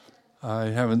I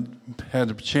haven't had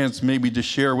a chance maybe to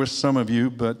share with some of you,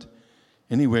 but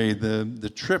anyway, the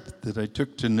trip that I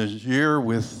took to Niger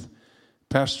with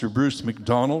Pastor Bruce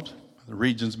McDonald, the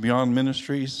Regions Beyond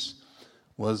Ministries,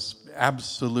 was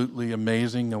absolutely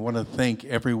amazing. I want to thank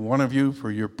every one of you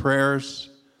for your prayers.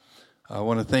 I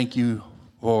want to thank you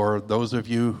for those of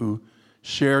you who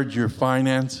shared your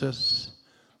finances.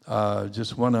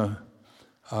 Just want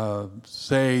to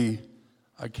say,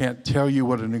 I can't tell you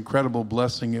what an incredible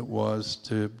blessing it was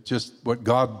to just what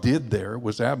God did there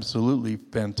was absolutely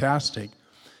fantastic.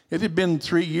 It had been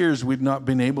 3 years we'd not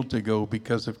been able to go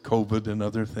because of COVID and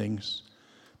other things.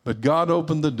 But God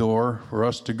opened the door for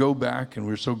us to go back, and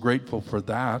we're so grateful for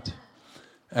that.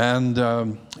 And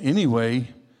anyway,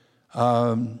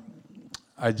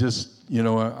 I just,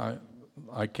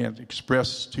 I can't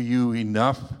express to you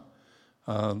enough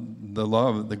the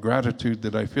love, the gratitude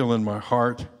that I feel in my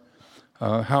heart.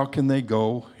 How can they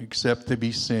go except to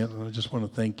be sent? And I just want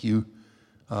to thank you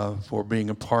for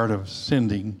being a part of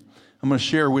sending. I'm going to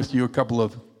share with you a couple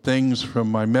of things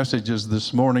from my messages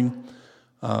this morning,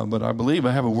 but I believe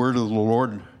I have a word of the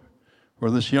Lord for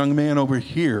this young man over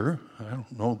here. I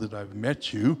don't know that I've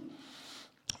met you,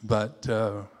 but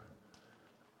the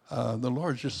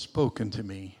Lord just spoken to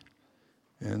me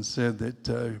and said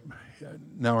that,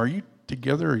 now are you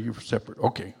together or are you separate?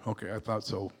 Okay, I thought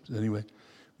so. Anyway.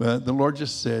 But the Lord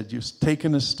just said, you've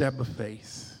taken a step of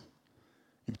faith.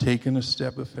 You've taken a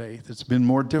step of faith. It's been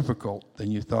more difficult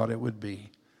than you thought it would be.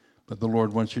 But the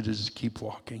Lord wants you to just keep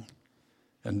walking.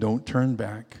 And don't turn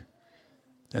back.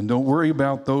 And don't worry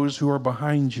about those who are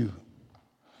behind you.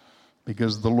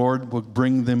 Because the Lord will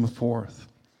bring them forth.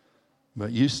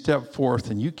 But you step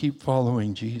forth and you keep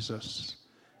following Jesus.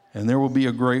 And there will be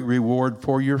a great reward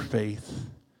for your faith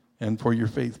and for your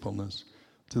faithfulness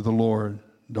to the Lord.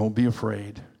 Don't be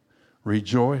afraid.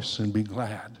 Rejoice and be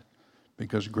glad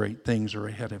because great things are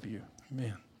ahead of you.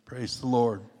 Amen. Praise the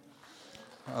Lord.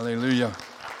 Hallelujah.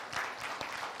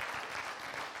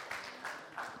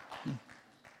 I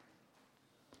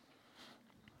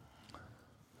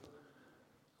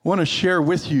want to share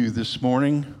with you this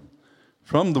morning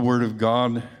from the Word of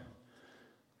God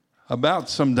about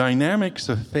some dynamics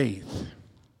of faith.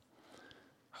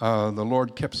 The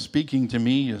Lord kept speaking to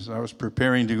me as I was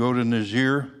preparing to go to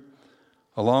Niger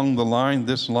along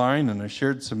this line, and I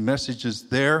shared some messages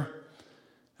there.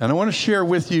 And I want to share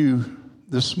with you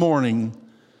this morning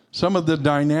some of the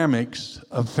dynamics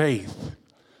of faith,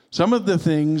 some of the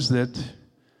things that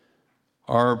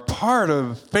are part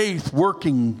of faith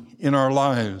working in our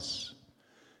lives.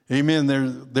 Amen.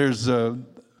 There's a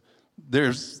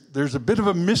bit of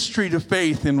a mystery to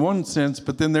faith in one sense,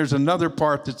 but then there's another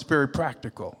part that's very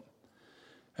practical.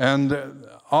 And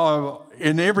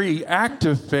in every act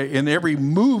of faith, in every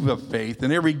move of faith,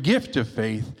 in every gift of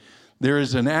faith, there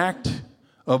is an act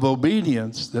of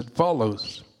obedience that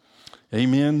follows.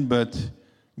 Amen. But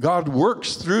God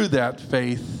works through that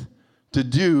faith to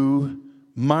do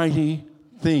mighty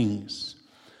things.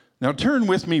 Now turn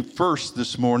with me first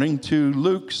this morning to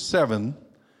Luke 7.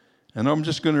 And I'm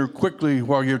just going to quickly,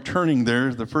 while you're turning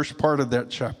there, the first part of that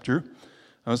chapter,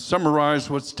 summarize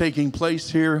what's taking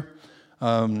place here.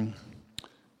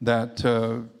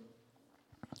 That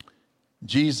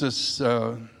Jesus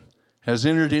has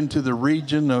entered into the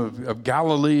region of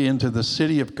Galilee, into the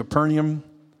city of Capernaum.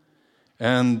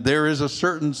 And there is a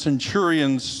certain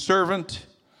centurion's servant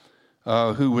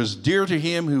who was dear to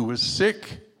him, who was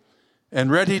sick and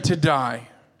ready to die.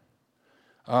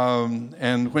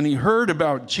 And when he heard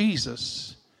about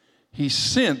Jesus, he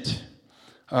sent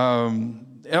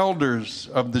elders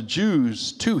of the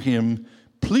Jews to him,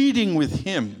 pleading with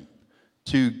him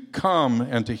to come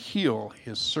and to heal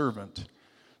his servant.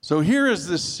 So here is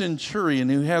this centurion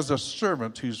who has a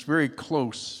servant who's very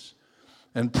close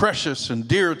and precious and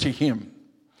dear to him.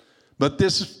 But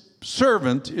this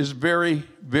servant is very,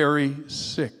 very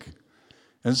sick.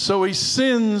 And so he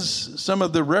sends some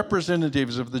of the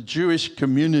representatives of the Jewish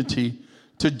community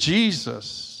to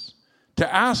Jesus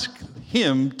to ask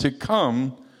him to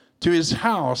come to his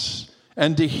house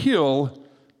and to heal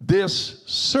this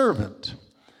servant.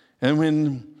 And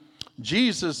when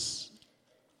Jesus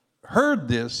heard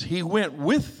this, he went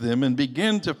with them and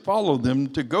began to follow them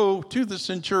to go to the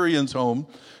centurion's home.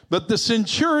 But the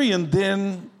centurion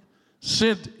then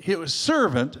sent his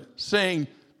servant saying,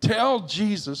 tell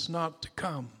Jesus not to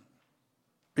come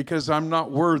because I'm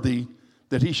not worthy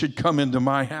that he should come into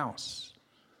my house.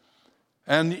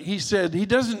 And he said he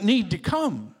doesn't need to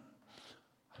come.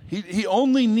 He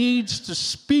only needs to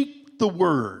speak the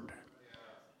word.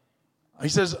 He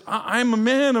says, I'm a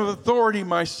man of authority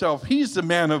myself. He's the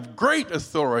man of great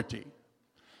authority.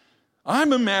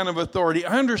 I'm a man of authority.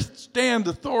 I understand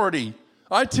authority.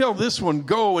 I tell this one,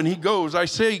 go, and he goes. I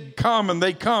say, come, and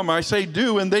they come. I say,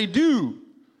 do, and they do.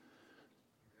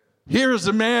 Here is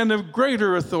a man of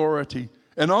greater authority,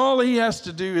 and all he has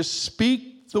to do is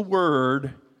speak the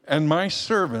word, and my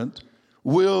servant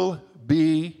will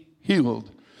be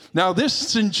healed. Now, this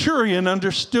centurion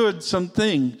understood some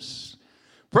things.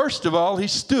 First of all,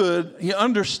 he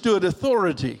understood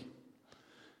authority.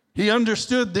 He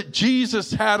understood that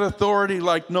Jesus had authority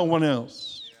like no one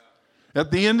else.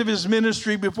 At the end of his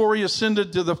ministry, before he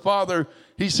ascended to the Father,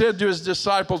 he said to his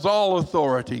disciples, all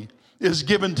authority is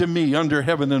given to me under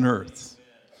heaven and earth.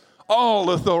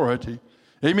 All authority.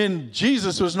 Amen.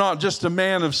 Jesus was not just a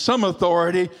man of some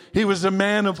authority. He was a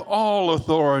man of all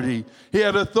authority. He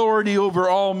had authority over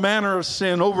all manner of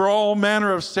sin, over all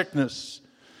manner of sickness.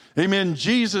 Amen.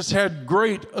 Jesus had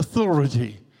great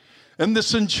authority. And the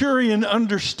centurion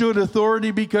understood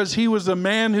authority because he was a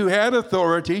man who had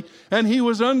authority and he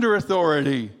was under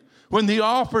authority. When the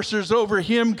officers over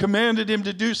him commanded him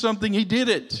to do something, he did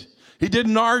it. He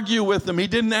didn't argue with them. He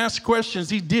didn't ask questions.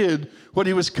 He did what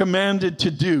he was commanded to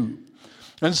do.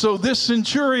 And so this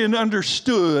centurion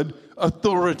understood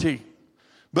authority.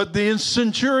 But the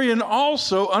centurion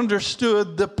also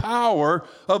understood the power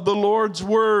of the Lord's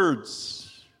words.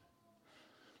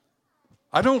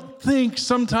 I don't think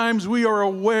sometimes we are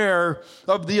aware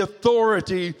of the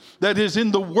authority that is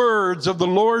in the words of the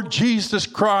Lord Jesus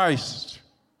Christ.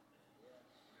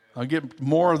 I'll get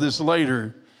more of this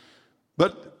later.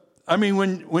 But, I mean,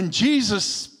 when Jesus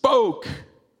spoke,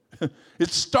 it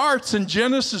starts in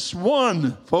Genesis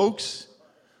 1, folks.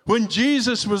 When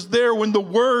Jesus was there, when the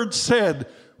Word said,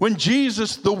 when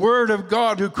Jesus, the Word of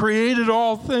God who created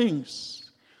all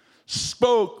things,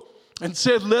 spoke and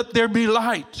said, let there be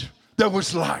light. There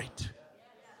was light.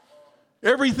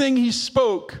 Everything he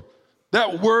spoke,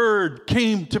 that word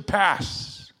came to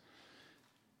pass.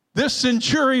 This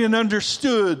centurion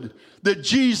understood that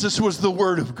Jesus was the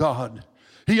Word of God.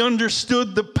 He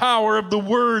understood the power of the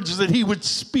words that he would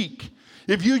speak.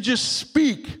 If you just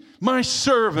speak, my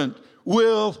servant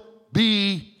will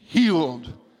be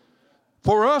healed.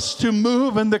 For us to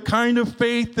move in the kind of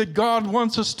faith that God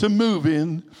wants us to move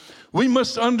in, we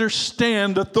must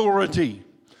understand authority.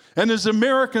 And as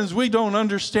Americans, we don't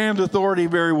understand authority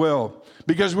very well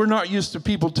because we're not used to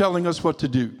people telling us what to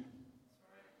do.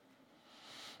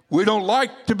 We don't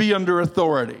like to be under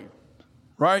authority,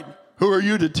 right? Who are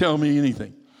you to tell me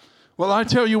anything? Well, I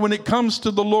tell you, when it comes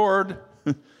to the Lord,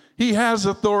 he has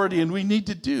authority, and we need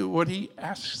to do what he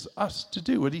asks us to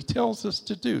do, what he tells us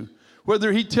to do.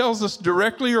 Whether he tells us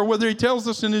directly or whether he tells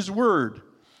us in his word,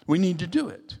 we need to do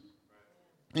it.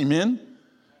 Amen?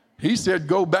 He said,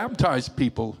 go baptize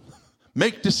people,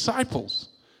 make disciples.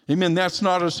 Amen. That's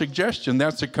not a suggestion.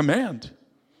 That's a command.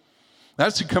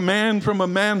 That's a command from a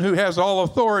man who has all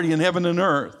authority in heaven and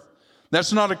earth.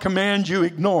 That's not a command you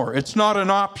ignore. It's not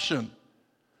an option.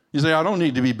 You say, I don't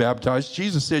need to be baptized.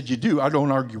 Jesus said you do. I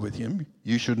don't argue with him.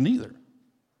 You shouldn't either.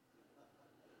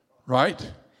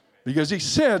 Right? Because he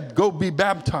said, go be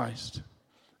baptized.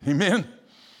 Amen.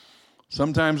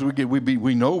 Sometimes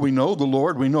we know the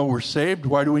Lord. We know we're saved.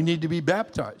 Why do we need to be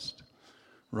baptized?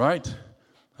 Right?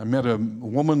 I met a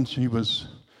woman. She was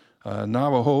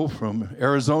Navajo from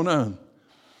Arizona.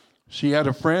 She had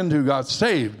a friend who got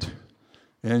saved.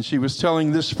 And she was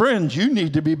telling this friend, you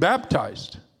need to be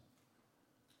baptized.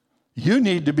 You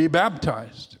need to be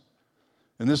baptized.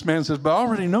 And this man says, but I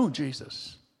already know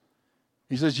Jesus.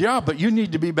 He says, yeah, but you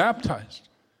need to be baptized.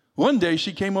 One day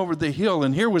she came over the hill,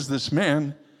 and here was this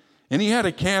man. And he had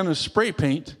a can of spray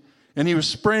paint, and he was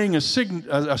spraying a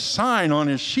sign on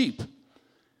his sheep.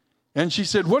 And she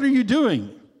said, what are you doing?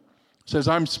 He says,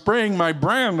 I'm spraying my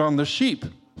brand on the sheep.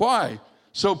 Why?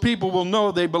 So people will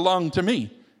know they belong to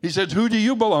me. He said, who do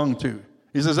you belong to?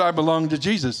 He says, I belong to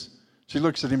Jesus. She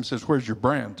looks at him and says, where's your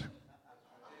brand?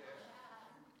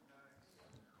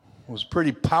 It was a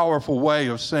pretty powerful way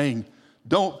of saying,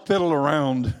 don't fiddle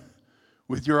around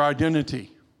with your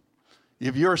identity.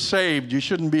 If you're saved, you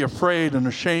shouldn't be afraid and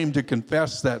ashamed to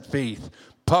confess that faith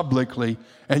publicly.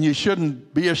 And you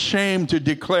shouldn't be ashamed to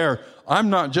declare, I'm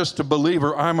not just a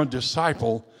believer, I'm a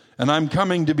disciple. And I'm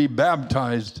coming to be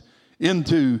baptized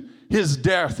into his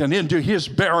death and into his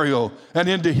burial and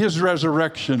into his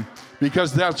resurrection.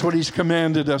 Because that's what he's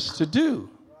commanded us to do.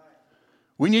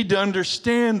 We need to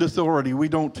understand authority. We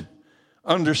don't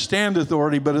understand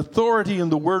authority, but authority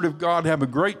and the Word of God have a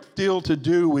great deal to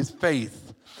do with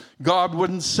faith. God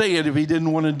wouldn't say it if he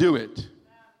didn't want to do it.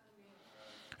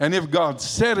 And if God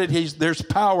said it, there's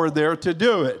power there to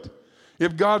do it.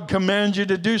 If God commands you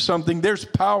to do something, there's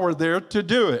power there to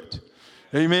do it.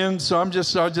 Amen. So I'm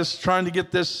just trying to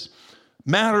get this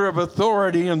matter of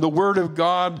authority and the Word of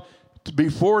God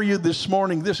before you this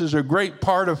morning. This is a great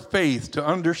part of faith, to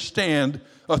understand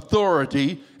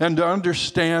authority and to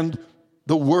understand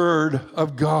the Word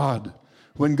of God.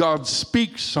 When God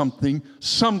speaks something,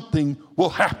 something will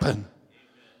happen.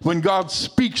 When God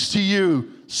speaks to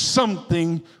you,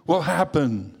 something will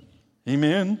happen.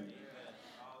 Amen?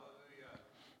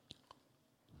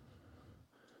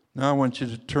 Now I want you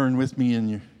to turn with me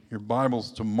in your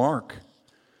Bibles to Mark,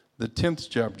 the 10th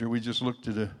chapter. We just looked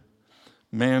at a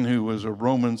man who was a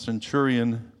Roman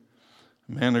centurion,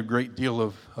 a man of a great deal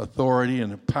of authority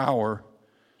and of power.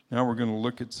 Now we're going to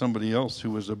look at somebody else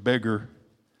who was a beggar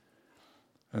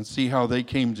and see how they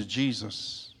came to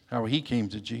Jesus, how he came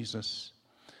to Jesus.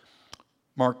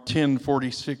 Mark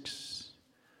 10:46.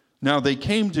 Now they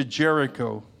came to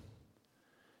Jericho,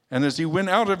 and as he went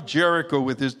out of Jericho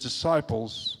with his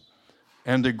disciples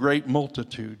and a great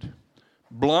multitude,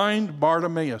 blind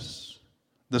Bartimaeus,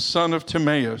 the son of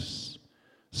Timaeus,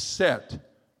 sat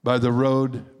by the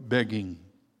road begging.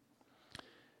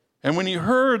 And when he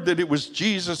heard that it was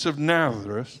Jesus of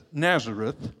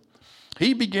Nazareth,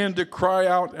 he began to cry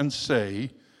out and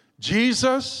say,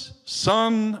 Jesus,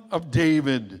 Son of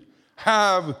David,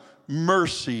 have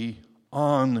mercy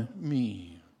on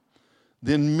me.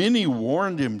 Then many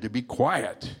warned him to be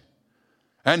quiet,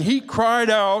 and he cried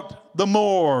out the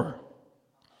more,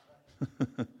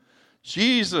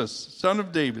 Jesus, Son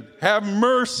of David, have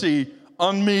mercy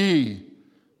on me.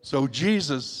 So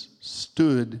Jesus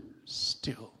stood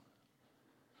still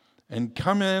and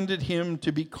commanded him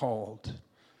to be called.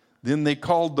 Then they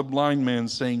called the blind man,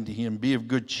 saying to him, be of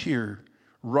good cheer,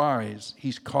 rise,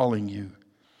 he's calling you.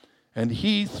 And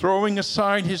he, throwing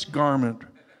aside his garment,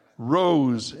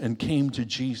 rose and came to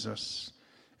Jesus.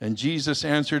 And Jesus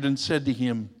answered and said to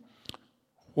him,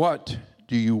 what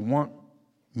do you want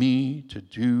me to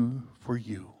do for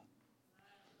you?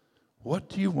 What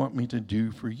do you want me to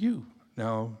do for you?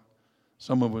 Now,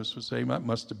 some of us would say that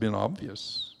must have been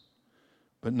obvious.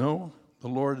 But no, the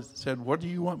Lord said, what do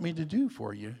you want me to do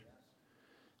for you?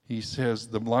 He says,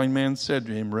 the blind man said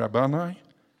to him, Rabboni,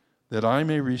 that I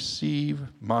may receive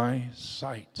my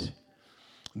sight.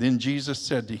 Then Jesus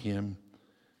said to him,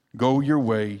 go your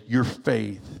way, your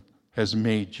faith has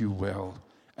made you well.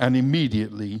 And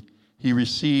immediately he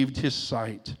received his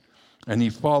sight, and he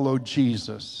followed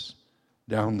Jesus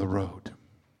down the road.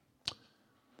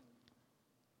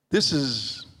 This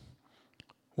is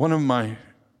one of my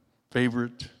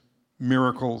favorite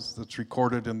miracles that's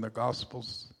recorded in the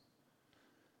Gospels,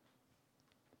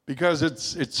 because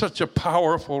it's such a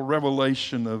powerful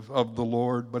revelation of the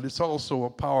Lord, but it's also a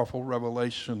powerful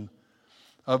revelation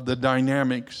of the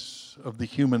dynamics of the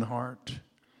human heart.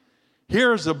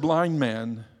 Here's a blind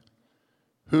man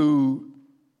who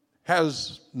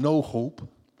has no hope.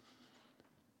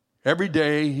 Every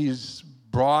day he's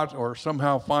brought or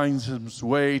somehow finds his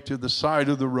way to the side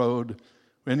of the road,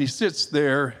 and he sits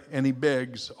there and he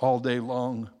begs all day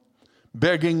long,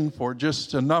 begging for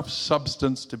just enough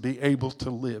substance to be able to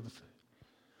live.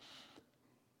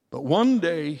 But one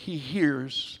day he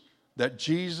hears that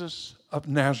Jesus of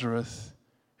Nazareth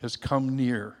has come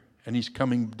near, and he's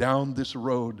coming down this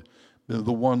road,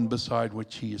 the one beside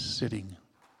which he is sitting.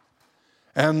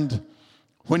 And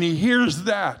when he hears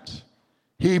that,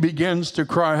 he begins to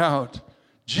cry out,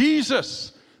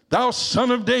 Jesus, thou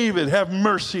Son of David, have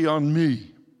mercy on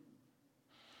me.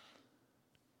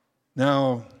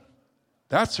 Now,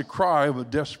 that's a cry of a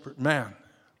desperate man,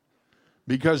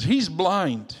 because he's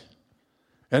blind,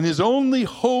 and his only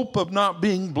hope of not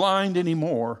being blind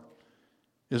anymore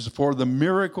is for the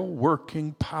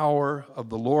miracle-working power of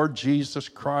the Lord Jesus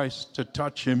Christ to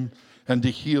touch him and to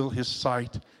heal his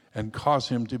sight and cause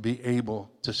him to be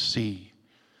able to see.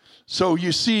 So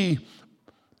you see,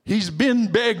 he's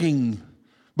been begging,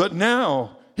 but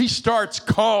now he starts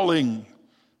calling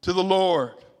to the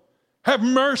Lord, have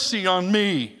mercy on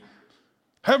me.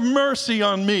 Have mercy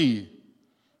on me.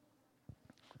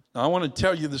 Now, I want to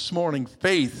tell you this morning,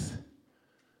 faith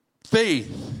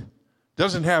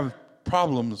doesn't have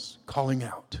problems calling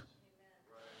out.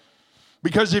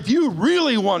 Because if you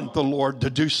really want the Lord to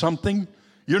do something,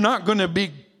 you're not going to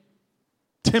be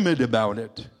timid about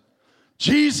it.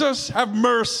 Jesus, have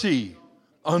mercy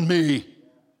on me.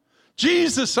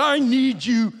 Jesus, I need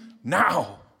you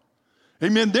now.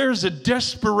 Amen. There's a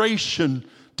desperation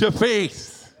to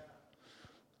faith.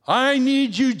 I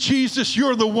need you, Jesus.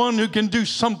 You're the one who can do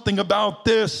something about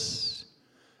this.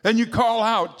 And you call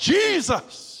out,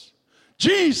 Jesus,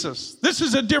 Jesus. This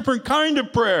is a different kind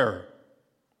of prayer.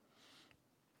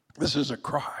 This is a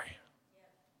cry.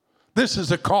 This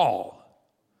is a call.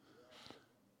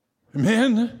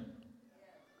 Amen.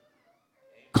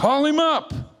 Call him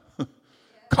up.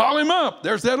 Call him up.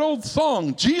 There's that old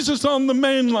song, Jesus on the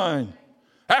main line.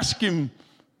 Ask him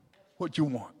what you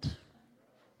want.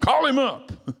 Call him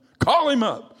up. Call him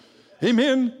up.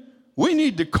 Amen. We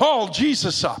need to call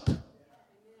Jesus up.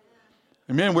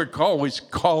 Amen. We're always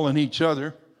calling each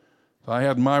other. If I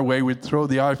had my way, we'd throw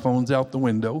the iPhones out the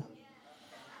window.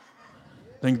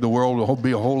 I think the world would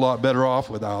be a whole lot better off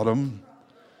without them.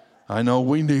 I know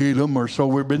we need them, or so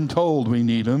we've been told we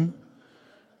need them.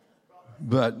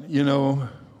 But, you know,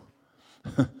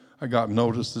 I got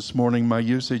notice this morning my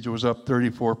usage was up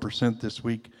 34% this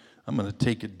week. I'm going to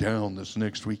take it down this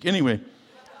next week. Anyway,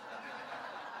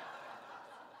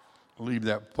 I'll leave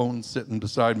that phone sitting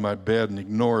beside my bed and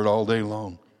ignore it all day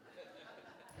long.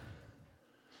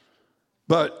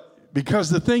 But because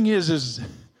the thing is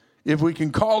if we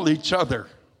can call each other,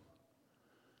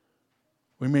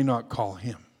 we may not call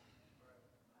him.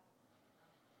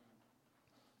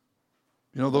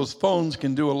 You know, those phones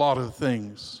can do a lot of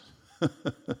things.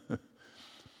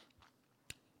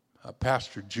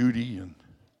 Pastor Judy and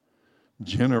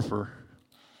Jennifer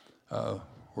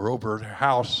were over at her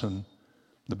house, and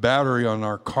the battery on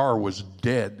our car was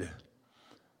dead.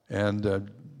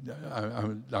 And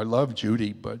I love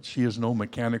Judy, but she is no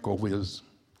mechanical whiz.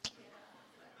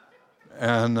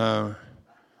 And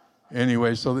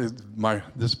anyway, so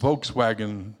this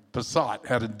Volkswagen Passat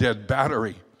had a dead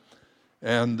battery.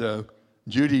 And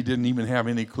Judy didn't even have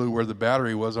any clue where the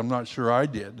battery was. I'm not sure I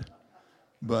did.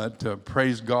 But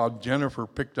praise God, Jennifer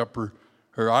picked up her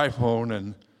iPhone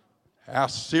and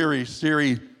asked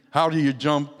Siri, how do you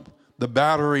jump the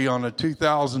battery on a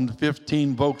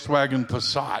 2015 Volkswagen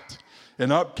Passat?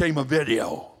 And up came a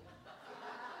video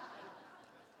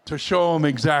to show them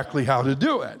exactly how to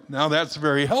do it. Now, that's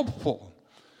very helpful,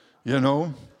 you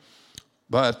know.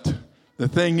 But the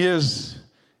thing is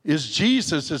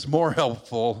Jesus is more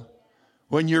helpful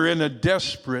when you're in a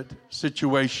desperate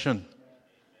situation.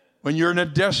 When you're in a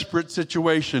desperate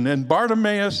situation. And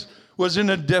Bartimaeus was in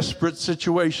a desperate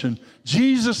situation.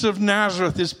 Jesus of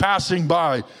Nazareth is passing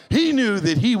by. He knew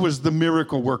that he was the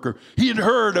miracle worker. He had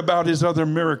heard about his other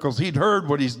miracles. He'd heard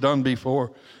what he's done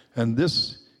before. And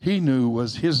this, he knew,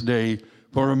 was his day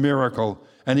for a miracle.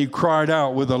 And he cried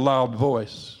out with a loud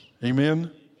voice.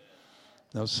 Amen?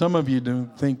 Now, some of you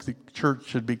don't think the church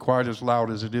should be quite as loud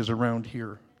as it is around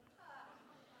here.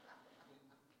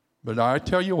 But I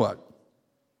tell you what,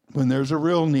 when there's a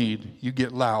real need, you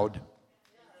get loud.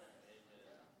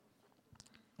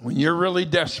 When you're really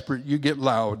desperate, you get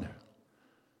loud.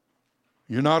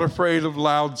 You're not afraid of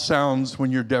loud sounds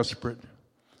when you're desperate.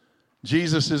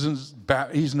 Jesus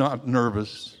he's not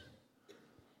nervous.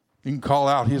 You can call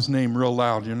out his name real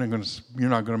loud. You're not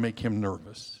going to make him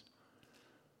nervous.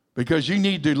 Because you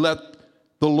need to let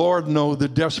the Lord know the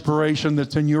desperation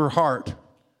that's in your heart.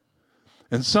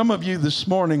 And some of you this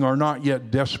morning are not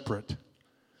yet desperate.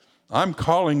 I'm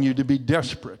calling you to be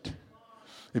desperate.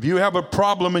 If you have a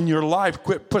problem in your life,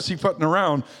 quit pussyfooting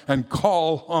around and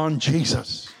call on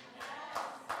Jesus.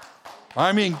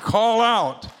 I mean, call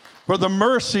out for the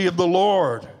mercy of the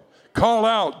Lord. Call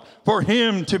out for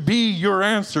him to be your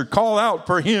answer. Call out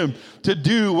for him to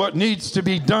do what needs to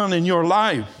be done in your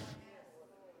life.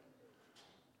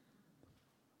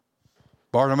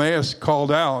 Bartimaeus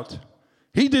called out.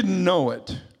 He didn't know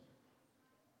it.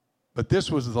 But this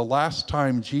was the last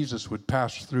time Jesus would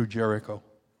pass through Jericho.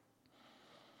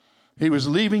 He was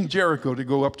leaving Jericho to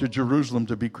go up to Jerusalem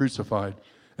to be crucified.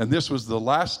 And this was the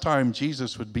last time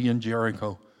Jesus would be in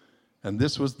Jericho. And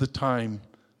this was the time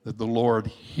that the Lord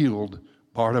healed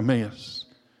Bartimaeus.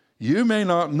 You may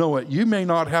not know it. You may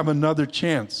not have another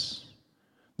chance.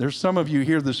 There's some of you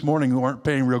here this morning who aren't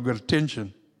paying real good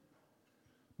attention.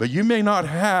 But you may not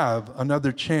have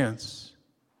another chance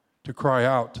to cry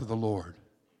out to the Lord.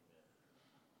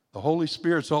 The Holy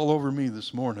Spirit's all over me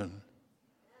this morning.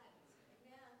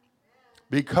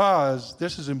 Because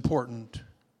this is important.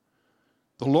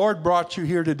 The Lord brought you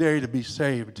here today to be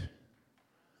saved.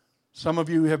 Some of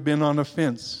you have been on a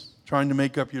fence, trying to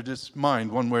make up your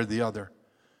mind one way or the other.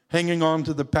 Hanging on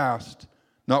to the past,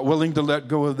 not willing to let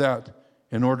go of that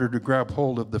in order to grab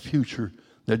hold of the future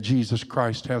that Jesus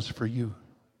Christ has for you.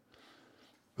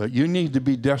 But you need to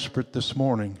be desperate this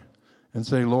morning and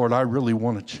say, Lord, I really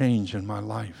want to change in my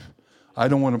life. I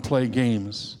don't want to play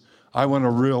games. I want a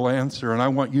real answer, and I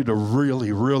want you to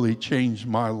really, really change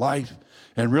my life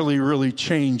and really, really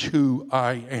change who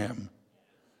I am.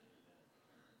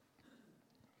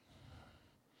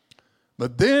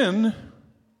 But then,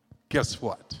 guess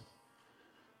what?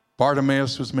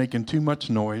 Bartimaeus was making too much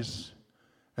noise,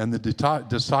 and the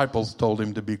disciples told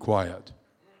him to be quiet.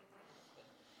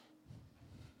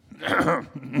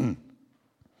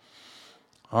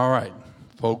 All right,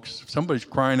 folks, if somebody's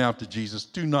crying out to Jesus,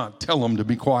 do not tell them to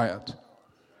be quiet.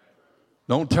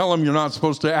 Don't tell them you're not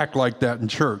supposed to act like that in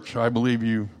church. I believe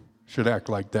you should act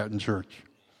like that in church.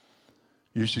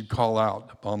 You should call out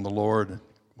upon the Lord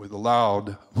with a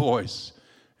loud voice.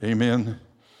 Amen.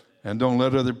 And don't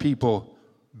let other people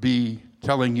be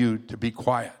telling you to be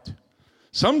quiet.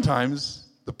 Sometimes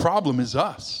the problem is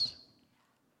us.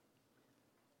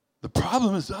 The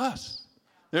problem is us.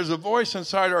 There's a voice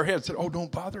inside our head that said, oh,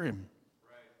 don't bother him.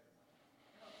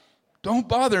 Don't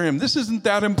bother him. This isn't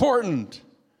that important.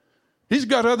 He's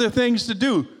got other things to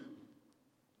do.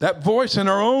 That voice in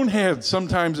our own head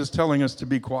sometimes is telling us to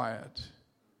be quiet.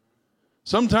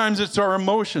 Sometimes it's our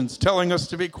emotions telling us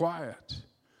to be quiet.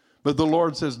 But the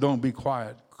Lord says, don't be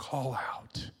quiet. Call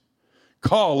out.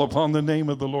 Call upon the name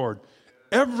of the Lord.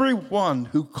 Everyone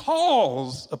who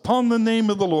calls upon the name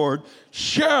of the Lord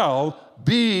shall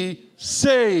be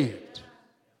saved.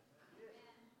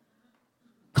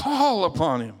 Call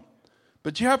upon him.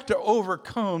 But you have to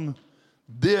overcome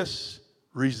this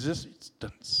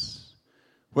resistance.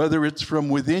 Whether it's from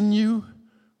within you,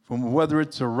 from whether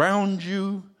it's around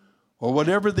you, or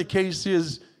whatever the case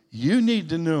is, you need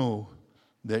to know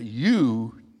that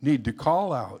you need to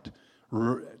call out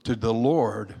to the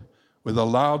Lord with a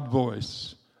loud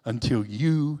voice until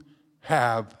you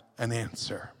have an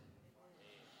answer.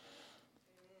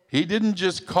 He didn't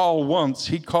just call once,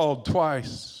 he called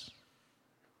twice.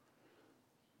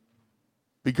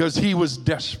 Because he was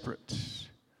desperate.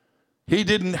 He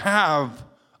didn't have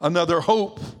another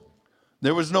hope.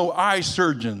 There was no eye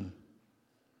surgeon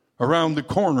around the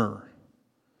corner.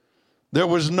 There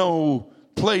was no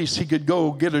place he could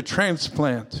go get a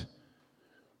transplant.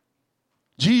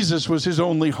 Jesus was his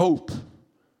only hope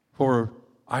for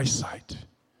eyesight.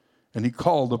 And he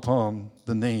called upon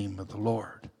the name of the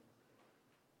Lord.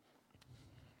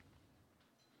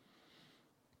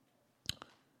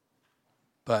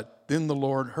 But then the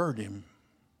Lord heard him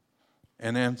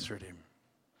and answered him.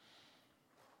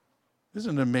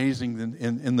 Isn't it amazing that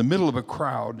in the middle of a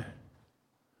crowd,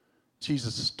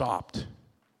 Jesus stopped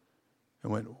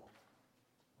and went,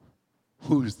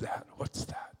 who's that? What's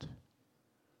that?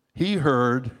 He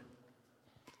heard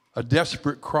a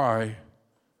desperate cry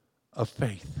of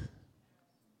faith.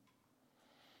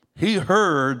 He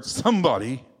heard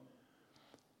somebody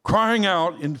crying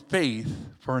out in faith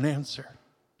for an answer.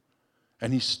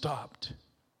 And he stopped.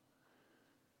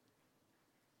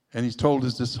 And he told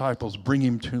his disciples, bring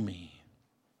him to me.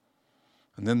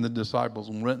 And then the disciples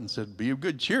went and said, be of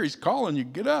good cheer. He's calling you.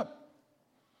 Get up.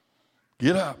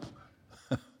 Get up.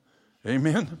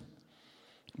 Amen.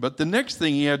 But the next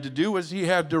thing he had to do was he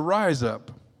had to rise up.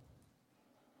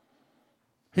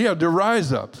 He had to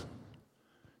rise up.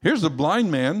 Here's a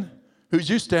blind man who's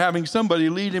used to having somebody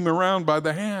lead him around by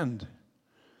the hand.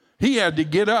 He had to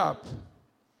get up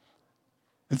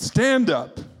and stand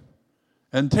up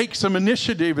and take some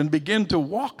initiative and begin to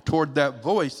walk toward that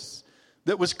voice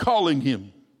that was calling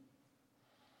him.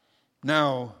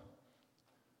 Now,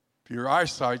 if your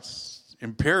eyesight's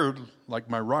impaired like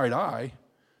my right eye,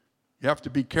 you have to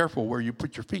be careful where you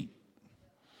put your feet,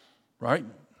 right?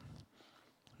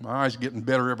 My eye's getting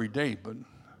better every day, but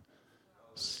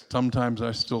sometimes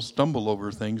I still stumble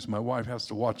over things. My wife has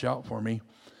to watch out for me.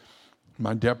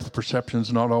 My depth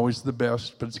perception's not always the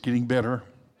best, but it's getting better.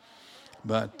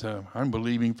 But I'm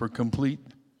believing for complete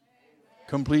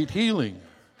healing.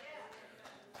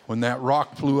 When that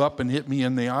rock flew up and hit me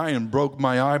in the eye and broke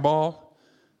my eyeball,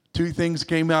 two things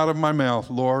came out of my mouth.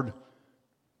 Lord,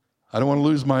 I don't want to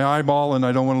lose my eyeball and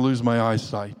I don't want to lose my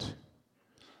eyesight.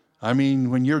 I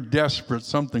mean, when you're desperate,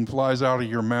 something flies out of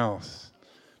your mouth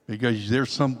because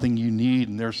there's something you need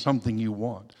and there's something you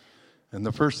want. And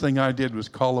the first thing I did was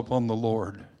call upon the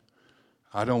Lord.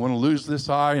 I don't want to lose this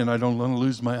eye and I don't want to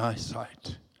lose my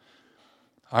eyesight.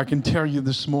 I can tell you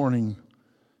this morning,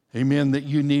 amen, that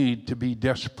you need to be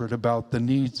desperate about the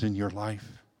needs in your life.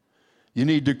 You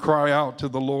need to cry out to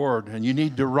the Lord and you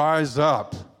need to rise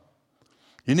up.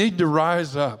 You need to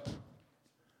rise up.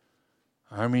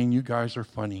 I mean, you guys are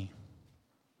funny.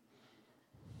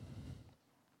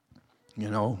 You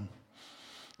know,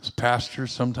 as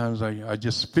pastors, sometimes I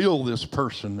just feel this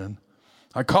person and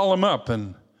I call them up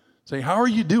and say, how are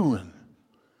you doing?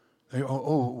 They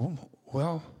go,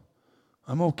 well,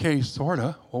 I'm okay, sort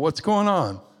of. Well, what's going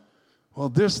on? Well,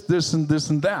 this, and this,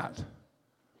 and that.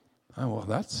 Well,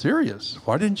 that's serious.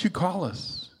 Why didn't you call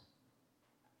us?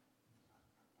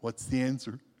 What's the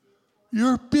answer?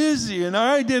 You're busy, and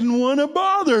I didn't want to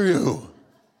bother you.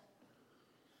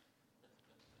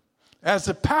 As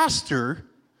a pastor,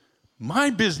 my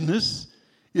business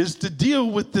is to deal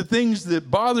with the things that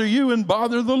bother you and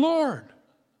bother the Lord.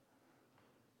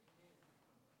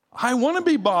 I want to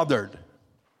be bothered.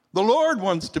 The Lord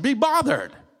wants to be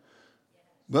bothered.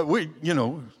 But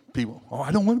people,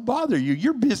 I don't want to bother you.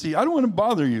 You're busy. I don't want to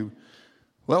bother you.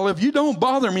 Well, if you don't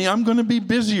bother me, I'm going to be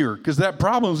busier because that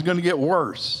problem is going to get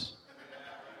worse.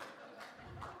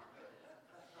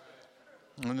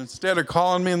 And instead of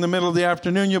calling me in the middle of the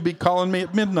afternoon, you'll be calling me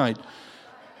at midnight.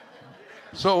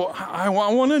 So I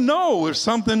want to know if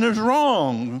something is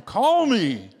wrong. Call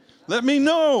me. Let me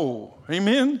know.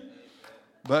 Amen?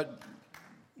 But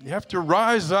you have to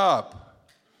rise up.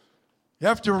 You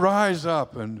have to rise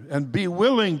up and be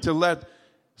willing to let...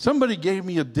 Somebody gave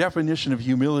me a definition of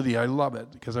humility. I love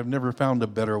it because I've never found a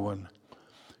better one.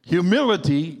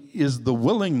 Humility is the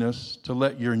willingness to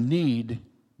let your need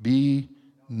be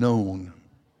known.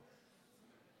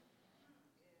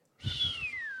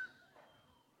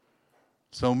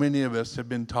 So many of us have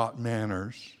been taught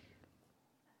manners.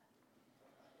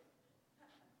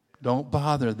 Don't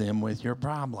bother them with your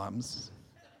problems.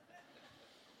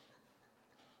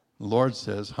 The Lord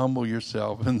says, humble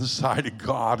yourself in the sight of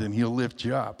God and He'll lift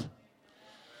you up.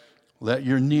 Let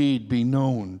your need be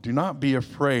known. Do not be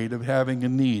afraid of having a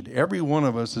need. Every one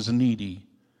of us is needy.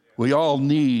 We all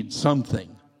need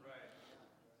something.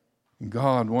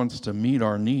 God wants to meet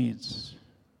our needs.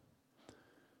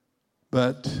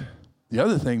 But the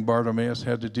other thing Bartimaeus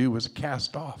had to do was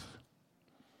cast off.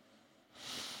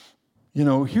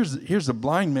 Here's a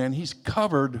blind man. He's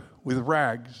covered with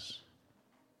rags.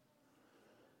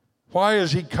 Why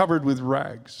is he covered with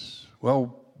rags?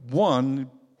 Well, one,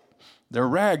 they're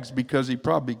rags because he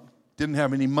probably didn't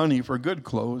have any money for good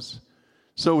clothes.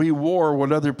 So he wore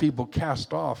what other people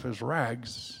cast off as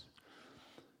rags.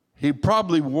 He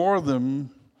probably wore them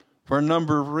for a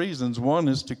number of reasons. One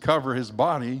is to cover his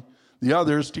body. The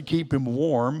other is to keep him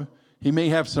warm. He might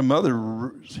have some other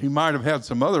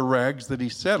rags that he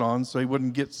sat on so he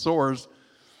wouldn't get sores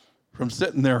from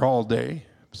sitting there all day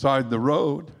beside the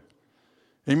road.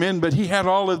 Amen. But he had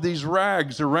all of these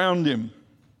rags around him.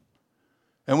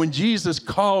 And when Jesus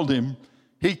called him,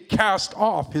 he cast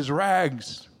off his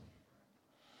rags.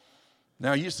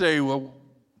 Now you say, well,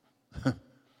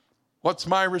 what's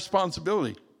my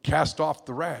responsibility? Cast off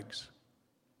the rags.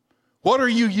 What are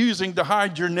you using to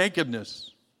hide your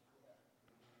nakedness?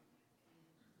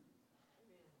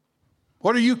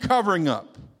 What are you covering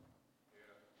up?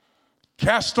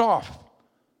 Cast off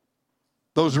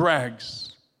those rags.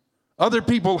 Other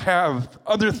people have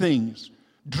other things,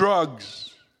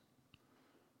 drugs.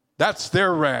 That's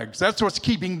their rags. That's what's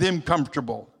keeping them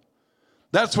comfortable.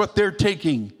 That's what they're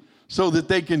taking so that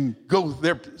they can go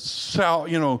there,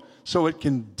 so it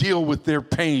can deal with their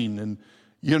pain. And,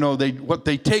 what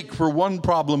they take for one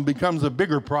problem becomes a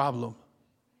bigger problem.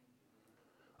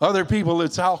 Other people,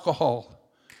 it's alcohol.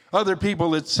 Other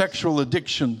people, it's sexual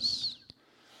addictions.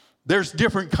 There's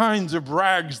different kinds of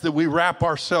rags that we wrap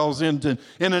ourselves into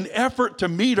in an effort to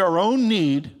meet our own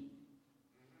need,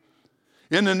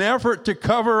 in an effort to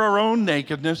cover our own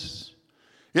nakedness,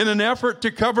 in an effort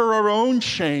to cover our own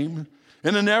shame,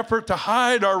 in an effort to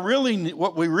hide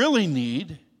what we really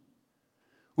need.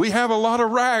 We have a lot of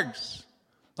rags.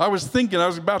 I was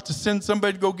about to send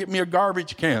somebody to go get me a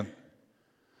garbage can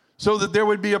so that there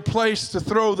would be a place to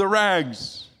throw the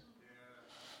rags.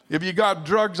 If you got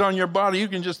drugs on your body, you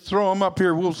can just throw them up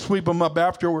here. We'll sweep them up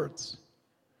afterwards.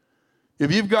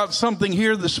 If you've got something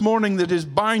here this morning that is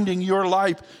binding your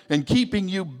life and keeping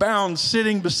you bound,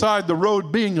 sitting beside the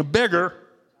road being a beggar,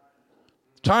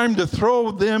 time to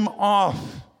throw them off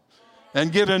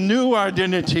and get a new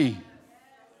identity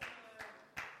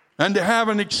and to have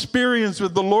an experience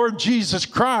with the Lord Jesus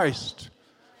Christ.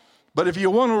 But if you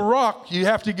want to rock, you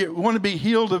have to want to be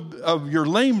healed of your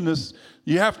lameness.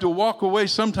 You have to walk away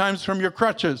sometimes from your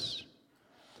crutches.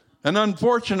 And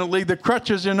unfortunately, the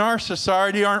crutches in our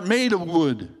society aren't made of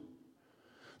wood.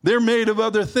 They're made of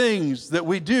other things that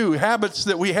we do, habits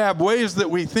that we have, ways that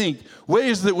we think,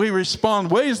 ways that we respond,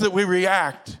 ways that we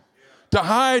react to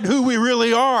hide who we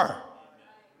really are.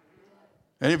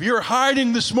 And if you're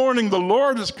hiding this morning, the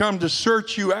Lord has come to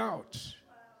search you out.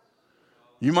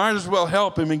 You might as well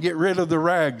help Him and get rid of the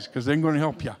rags because they're going to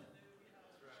help you.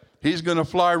 He's going to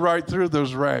fly right through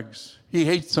those rags. He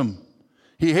hates them.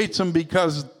 He hates them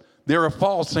because they're a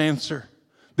false answer.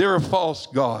 They're a false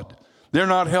God. They're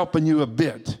not helping you a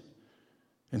bit.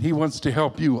 And He wants to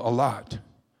help you a lot.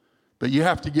 But you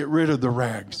have to get rid of the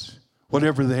rags,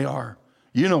 whatever they are.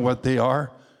 You know what they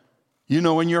are. You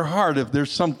know in your heart if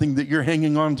there's something that you're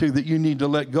hanging on to that you need to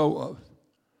let go of.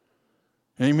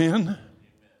 Amen?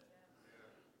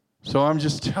 So I'm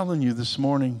just telling you this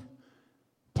morning,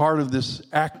 part of this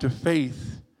act of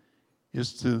faith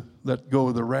is to let go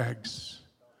of the rags.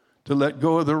 To let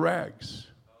go of the rags.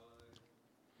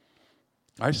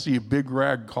 I see a big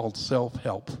rag called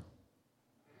self-help.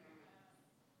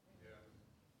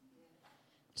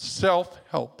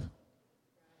 Self-help.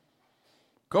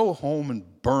 Go home and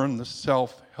burn the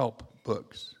self-help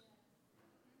books.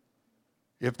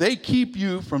 If they keep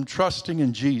you from trusting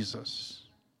in Jesus,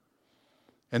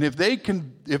 and if they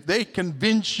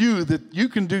convince you that you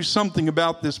can do something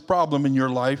about this problem in your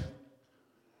life,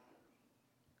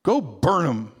 go burn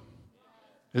them.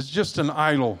 It's just an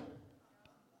idol.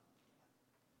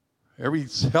 Every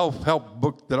self-help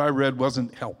book that I read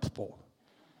wasn't helpful.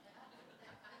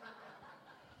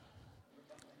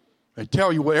 They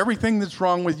tell you everything that's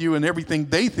wrong with you and everything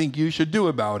they think you should do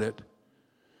about it.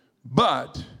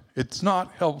 But it's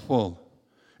not helpful.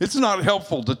 It's not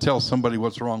helpful to tell somebody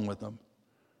what's wrong with them.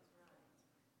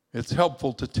 It's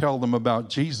helpful to tell them about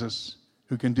Jesus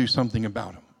who can do something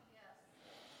about them.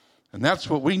 And that's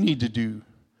what we need to do.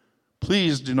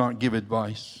 Please do not give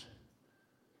advice.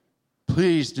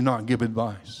 Please do not give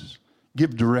advice.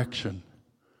 Give direction,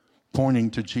 pointing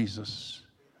to Jesus.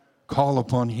 Call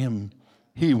upon him.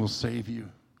 He will save you.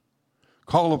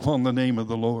 Call upon the name of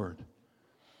the Lord.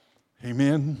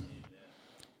 Amen.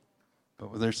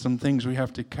 But there's some things we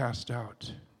have to cast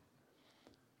out.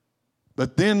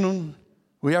 But then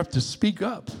we have to speak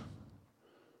up.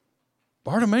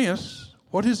 Bartimaeus,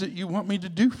 what is it you want me to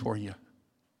do for you?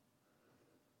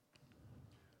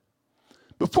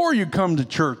 Before you come to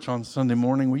church on Sunday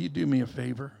morning, will you do me a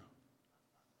favor?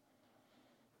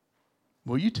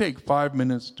 Will you take 5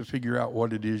 minutes to figure out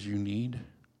what it is you need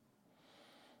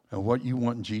and what you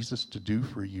want Jesus to do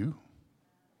for you?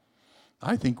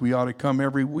 I think we ought to come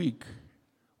every week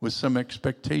with some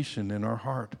expectation in our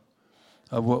heart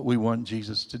of what we want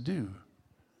Jesus to do.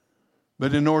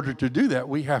 But in order to do that,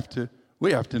 we have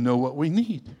to know what we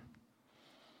need.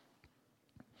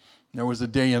 There was a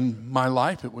day in my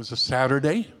life, it was a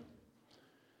Saturday,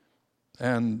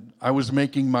 and I was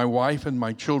making my wife and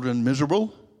my children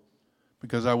miserable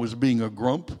because I was being a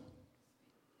grump,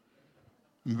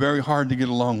 very hard to get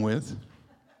along with.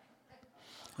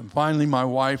 And finally, my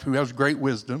wife, who has great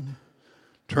wisdom,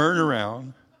 turned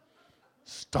around,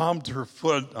 stomped her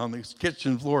foot on the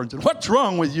kitchen floor and said, "What's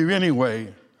wrong with you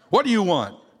anyway? What do you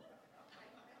want?"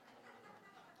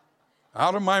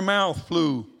 Out of my mouth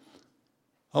flew,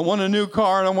 "I want a new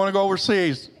car and I want to go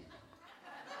overseas."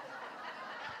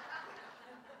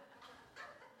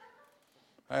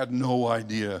 I had no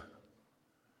idea.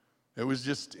 It was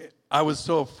just, I was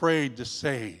so afraid to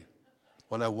say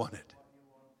what I wanted.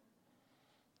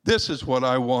 This is what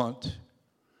I want.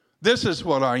 This is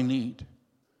what I need.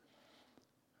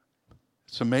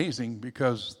 It's amazing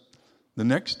because the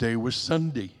next day was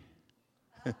Sunday.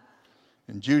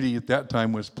 And Judy at that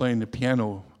time was playing the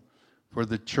piano for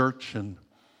the church, and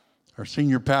our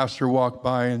senior pastor walked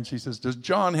by and she says, "Does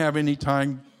John have any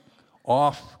time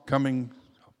off coming?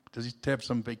 Does he have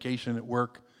some vacation at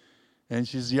work?" And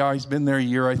she says, "Yeah, he's been there a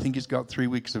year. I think he's got 3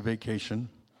 weeks of vacation."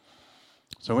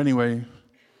 So anyway,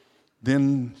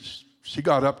 then she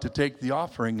got up to take the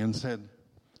offering and said,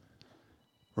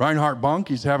 "Reinhard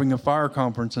Bonnke's having a fire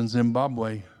conference in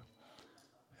Zimbabwe.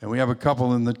 And we have a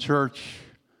couple in the church,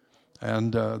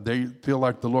 and they feel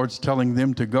like the Lord's telling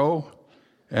them to go,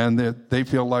 and that they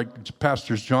feel like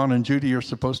Pastors John and Judy are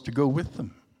supposed to go with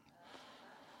them.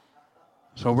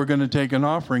 So we're going to take an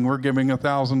offering. We're giving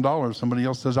 $1,000. Somebody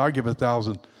else says, I'll give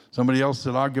 1,000. Somebody else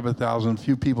said, I'll give 1,000. A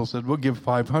few people said, we'll give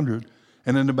 500.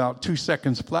 And in about 2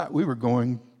 seconds flat, we were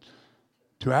going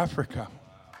to Africa.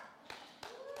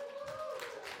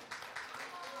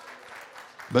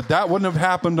 But that wouldn't have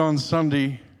happened on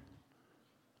Sunday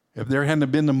if there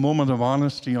hadn't been a moment of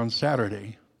honesty on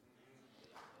Saturday.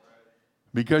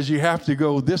 Because you have to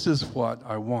go, this is what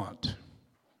I want.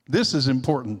 This is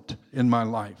important in my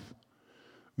life.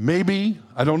 Maybe,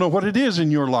 I don't know what it is in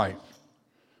your life,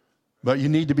 but you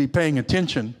need to be paying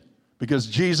attention because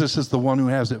Jesus is the one who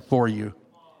has it for you.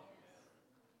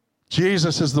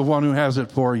 Jesus is the one who has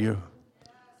it for you.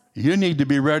 You need to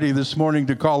be ready this morning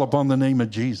to call upon the name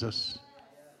of Jesus.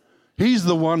 He's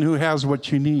the one who has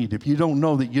what you need. If you don't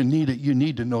know that you need it, you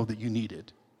need to know that you need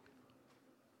it.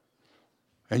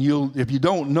 And if you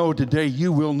don't know today,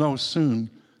 you will know soon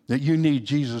that you need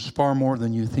Jesus far more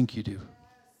than you think you do.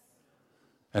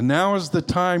 And now is the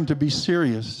time to be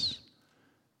serious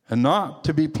and not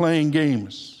to be playing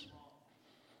games.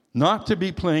 Not to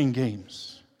be playing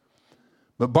games.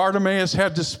 But Bartimaeus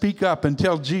had to speak up and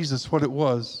tell Jesus what it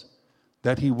was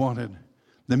that he wanted.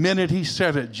 The minute he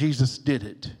said it, Jesus did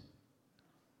it.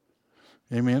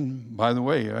 Amen. By the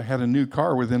way, I had a new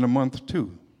car within a month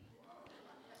too.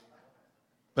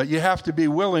 But you have to be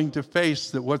willing to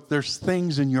face that there's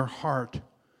things in your heart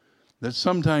that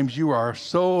sometimes you are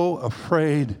so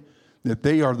afraid that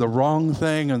they are the wrong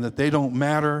thing and that they don't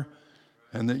matter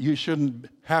and that you shouldn't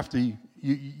have to,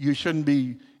 you shouldn't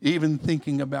be even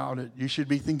thinking about it. You should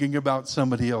be thinking about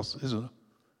somebody else, isn't it?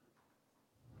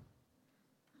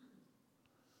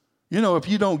 You know, if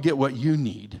you don't get what you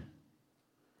need,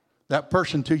 that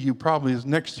person to you probably is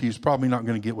next to you is probably not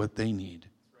going to get what they need.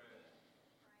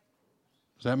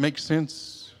 Does that make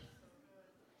sense?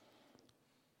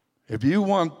 If you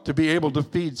want to be able to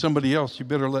feed somebody else, you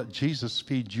better let Jesus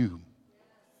feed you.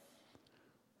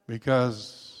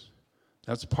 Because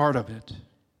that's part of it.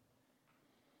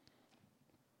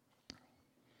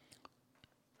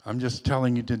 I'm just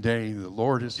telling you today, the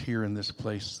Lord is here in this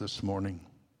place this morning.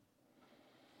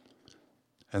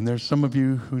 And there's some of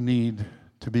you who need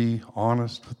to be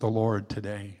honest with the Lord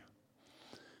today.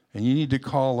 And you need to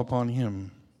call upon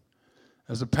Him.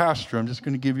 As a pastor, I'm just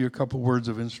going to give you a couple words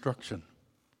of instruction.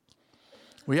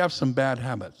 We have some bad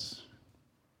habits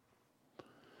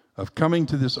of coming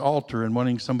to this altar and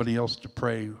wanting somebody else to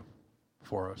pray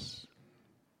for us.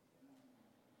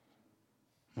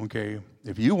 Okay,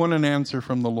 if you want an answer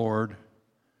from the Lord,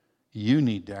 you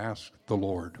need to ask the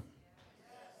Lord.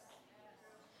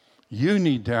 You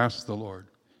need to ask the Lord.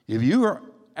 If you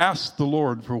ask the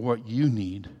Lord for what you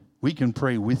need, we can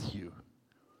pray with you.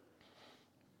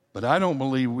 But I don't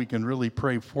believe we can really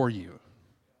pray for you.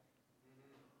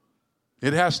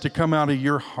 It has to come out of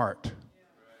your heart.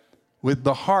 With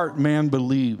the heart, man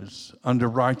believes unto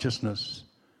righteousness,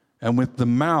 and with the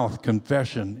mouth,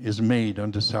 confession is made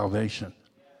unto salvation.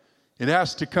 It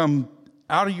has to come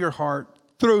out of your heart,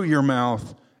 through your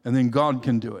mouth, and then God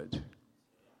can do it.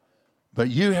 But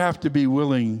you have to be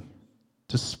willing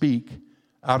to speak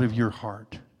out of your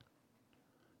heart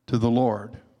to the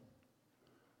Lord.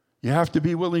 You have to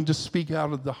be willing to speak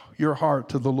out of your heart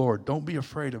to the Lord. Don't be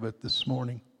afraid of it this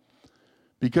morning.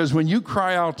 Because when you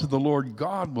cry out to the Lord,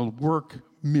 God will work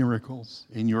miracles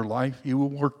in your life. He will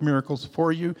work miracles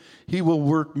for you. He will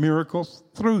work miracles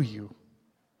through you.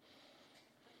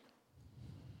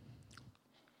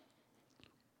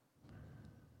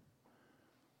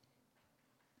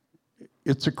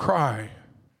 It's a cry,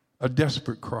 a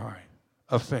desperate cry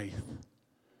of faith.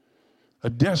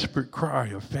 A desperate cry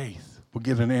of faith will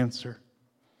get an answer.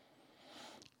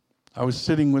 I was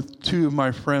sitting with two of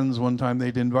my friends one time.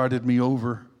 They'd invited me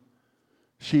over.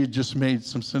 She had just made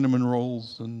some cinnamon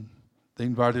rolls, and they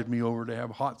invited me over to have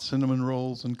hot cinnamon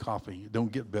rolls and coffee. You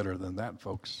don't get better than that,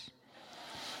 folks.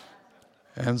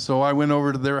 And so I went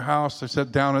over to their house. I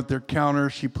sat down at their counter.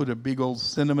 She put a big old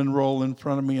cinnamon roll in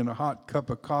front of me and a hot cup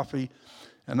of coffee.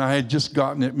 And I had just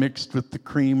gotten it mixed with the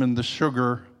cream and the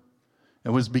sugar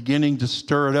and was beginning to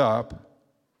stir it up.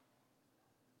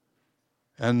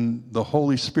 And the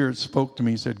Holy Spirit spoke to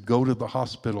me. He said, "Go to the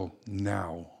hospital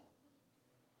now."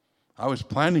 I was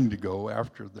planning to go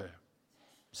after the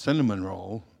cinnamon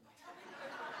roll.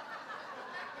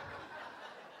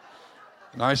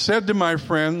 And I said to my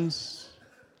friends,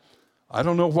 I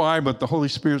don't know why, but the Holy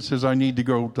Spirit says I need to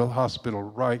go to the hospital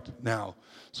right now.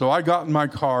 So I got in my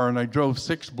car and I drove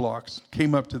 6 blocks,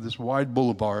 came up to this wide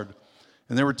boulevard,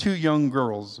 and there were 2 young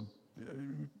girls,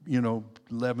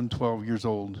 11, 12 years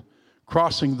old,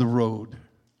 crossing the road.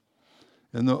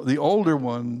 And the older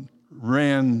one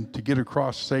ran to get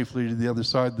across safely to the other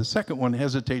side. The second one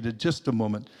hesitated just a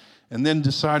moment and then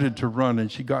decided to run, and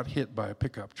she got hit by a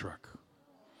pickup truck.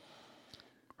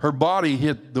 Her body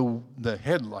hit the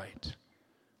headlight.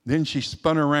 Then she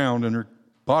spun around and her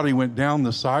body went down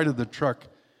the side of the truck,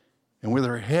 and with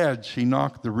her head, she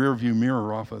knocked the rearview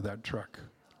mirror off of that truck.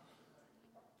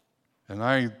 And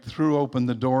I threw open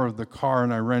the door of the car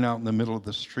and I ran out in the middle of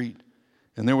the street,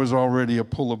 and there was already a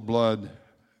pool of blood,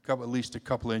 at least a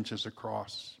couple inches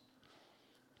across.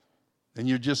 And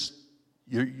you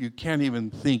can't even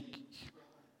think.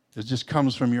 It just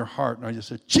comes from your heart. And I just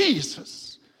said,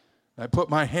 "Jesus!" I put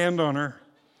my hand on her,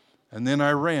 and then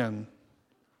I ran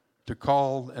to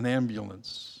call an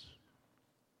ambulance.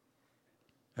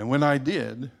 And when I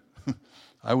did,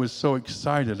 I was so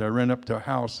excited. I ran up to a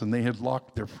house, and they had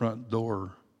locked their front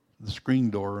door, the screen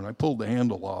door, and I pulled the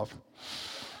handle off.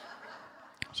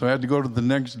 So I had to go to the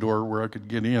next door where I could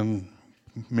get in,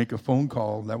 make a phone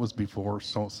call. That was before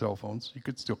cell phones. You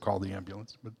could still call the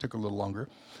ambulance, but it took a little longer.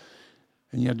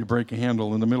 And you had to break a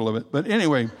handle in the middle of it. But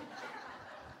anyway,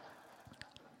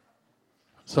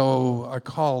 so I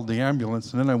called the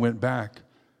ambulance, and then I went back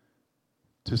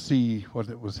to see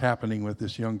what was happening with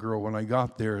this young girl. When I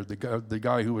got there, the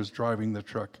guy who was driving the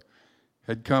truck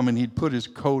had come, and he'd put his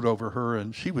coat over her,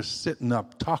 and she was sitting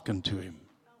up talking to him.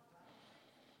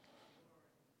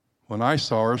 When I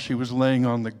saw her, she was laying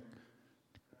on the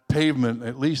pavement,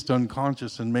 at least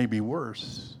unconscious and maybe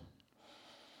worse.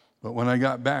 But when I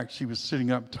got back, she was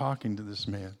sitting up talking to this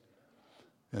man.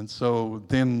 And so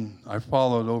then I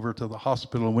followed over to the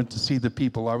hospital and went to see the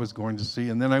people I was going to see.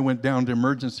 And then I went down to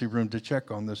emergency room to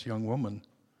check on this young woman,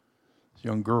 this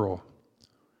young girl.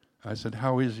 I said,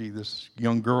 how is she, this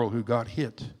young girl who got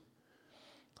hit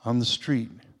on the street?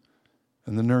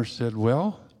 And the nurse said,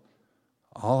 well,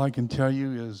 all I can tell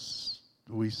you is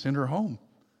we sent her home.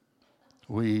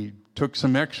 We took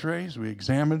some x-rays, we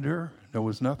examined her, there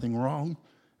was nothing wrong,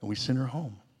 and we sent her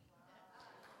home.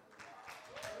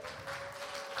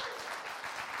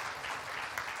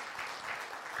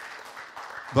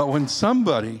 But when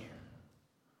somebody,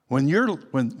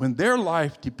 when their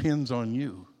life depends on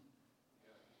you,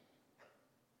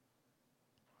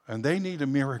 and they need a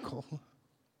miracle,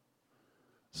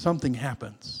 something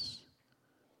happens.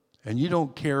 And you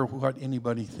don't care what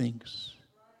anybody thinks.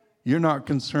 You're not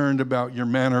concerned about your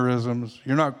mannerisms.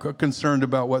 You're not concerned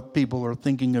about what people are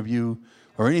thinking of you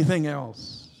or anything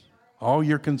else. All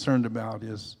you're concerned about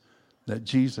is that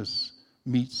Jesus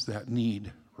meets that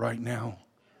need right now.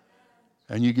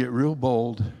 And you get real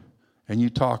bold and you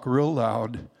talk real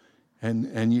loud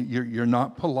and you're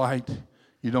not polite.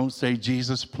 You don't say,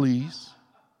 Jesus, please.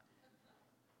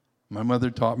 My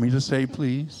mother taught me to say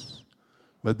please,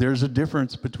 but there's a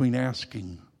difference between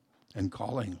asking and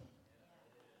calling.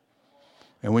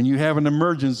 And when you have an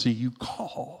emergency, you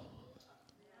call.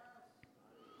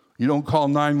 You don't call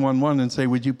 911 and say,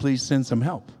 would you please send some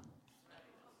help?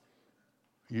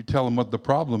 You tell them what the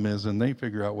problem is and they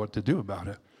figure out what to do about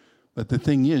it. But the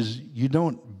thing is, you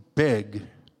don't beg,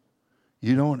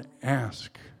 you don't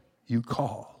ask, you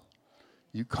call.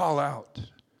 You call out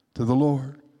to the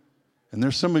Lord. And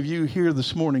there's some of you here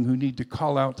this morning who need to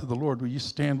call out to the Lord. Will you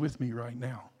stand with me right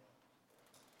now?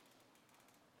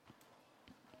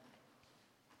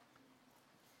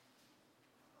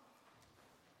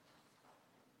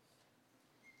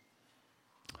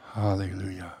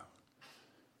 Hallelujah.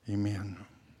 Amen.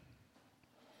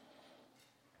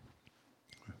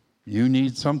 You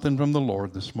need something from the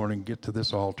Lord this morning. Get to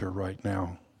this altar right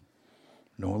now.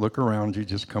 Don't look around you.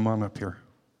 Just come on up here.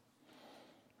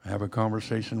 Have a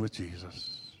conversation with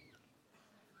Jesus.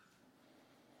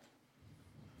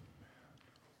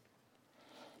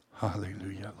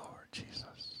 Hallelujah, Lord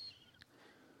Jesus.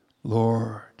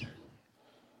 Lord,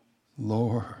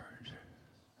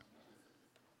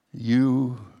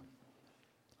 you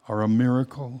are a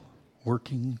miracle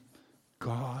working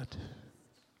God.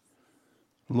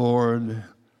 Lord,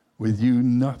 with you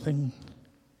nothing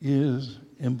is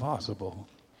impossible.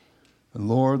 And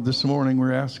Lord, this morning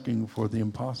we're asking for the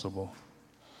impossible.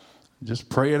 Just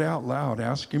pray it out loud.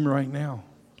 Ask him right now.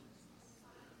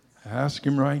 Ask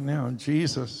him right now.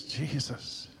 Jesus,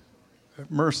 Jesus,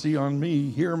 have mercy on me.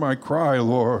 Hear my cry,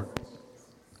 Lord.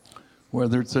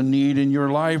 Whether it's a need in your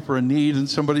life or a need in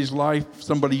somebody's life,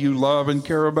 somebody you love and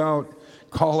care about,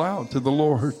 call out to the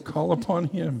Lord. Call upon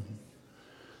him.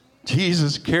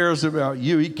 Jesus cares about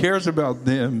you. He cares about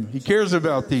them. He cares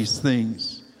about these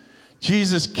things.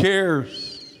 Jesus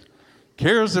cares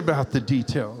about the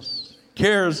details,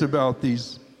 cares about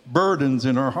these burdens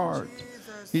in our heart.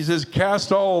 He says,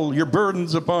 cast all your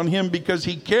burdens upon him because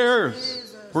he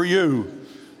cares for you.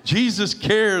 Jesus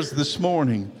cares this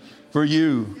morning for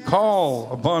you.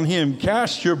 Call upon him.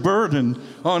 Cast your burden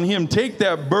on him. Take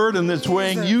that burden that's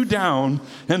weighing you down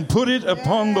and put it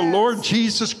upon the Lord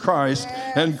Jesus Christ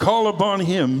and call upon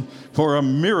him for a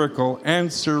miracle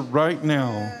answer right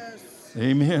now.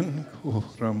 Amen.